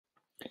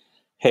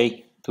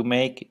Hey, to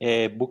make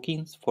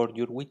bookings for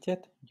your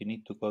widget, you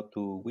need to go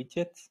to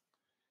widgets,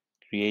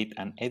 create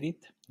and edit.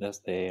 That's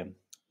the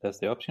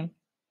option.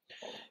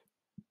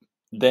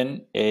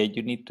 Then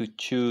you need to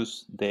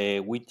choose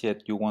the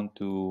widget you want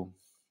to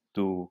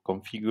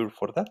configure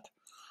for that.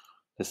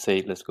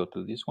 Let's go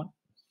to this one.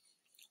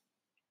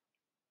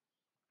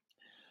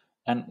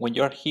 And when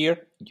you're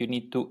here, you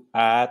need to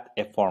add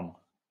a form.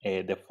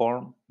 The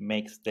form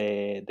makes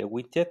the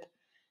widget,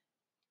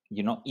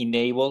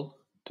 enable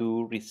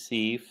to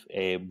receive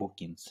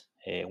bookings.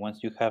 Once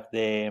you have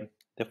the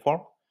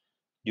form,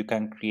 you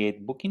can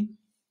create booking.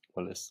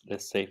 Well,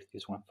 let's save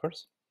this one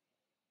first.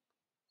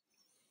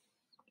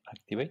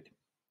 Activate.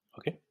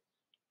 Okay.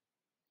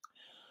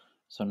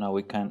 So now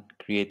we can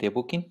create a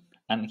booking,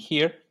 and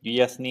here you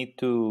just need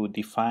to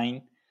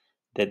define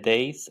the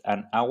days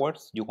and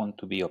hours you want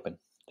to be open.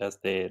 That's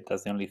the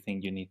only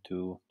thing you need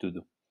to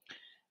do.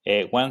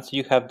 Once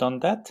you have done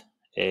that,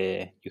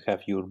 you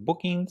have your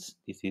bookings.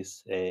 This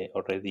is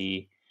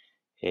already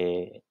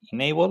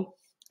enabled,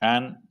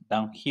 and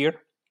down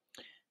here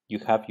you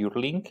have your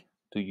link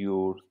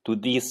to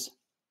this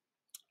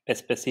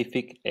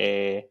specific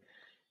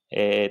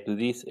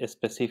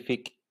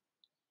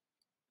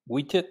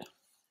widget.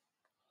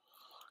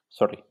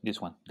 Sorry, this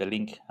one, the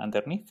link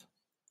underneath.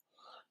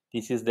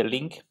 This is the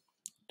link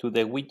to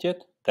the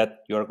widget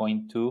that you are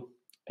going to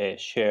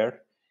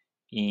share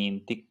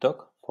in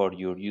TikTok for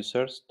your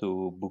users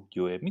to book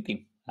you a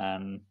meeting.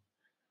 And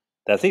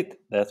that's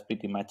it. That's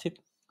pretty much it.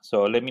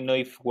 So let me know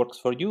if it works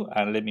for you,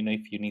 and let me know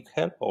if you need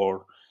help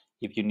or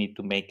if you need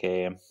to make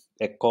a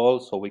call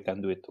so we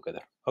can do it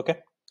together.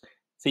 Okay.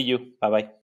 See you. Bye bye.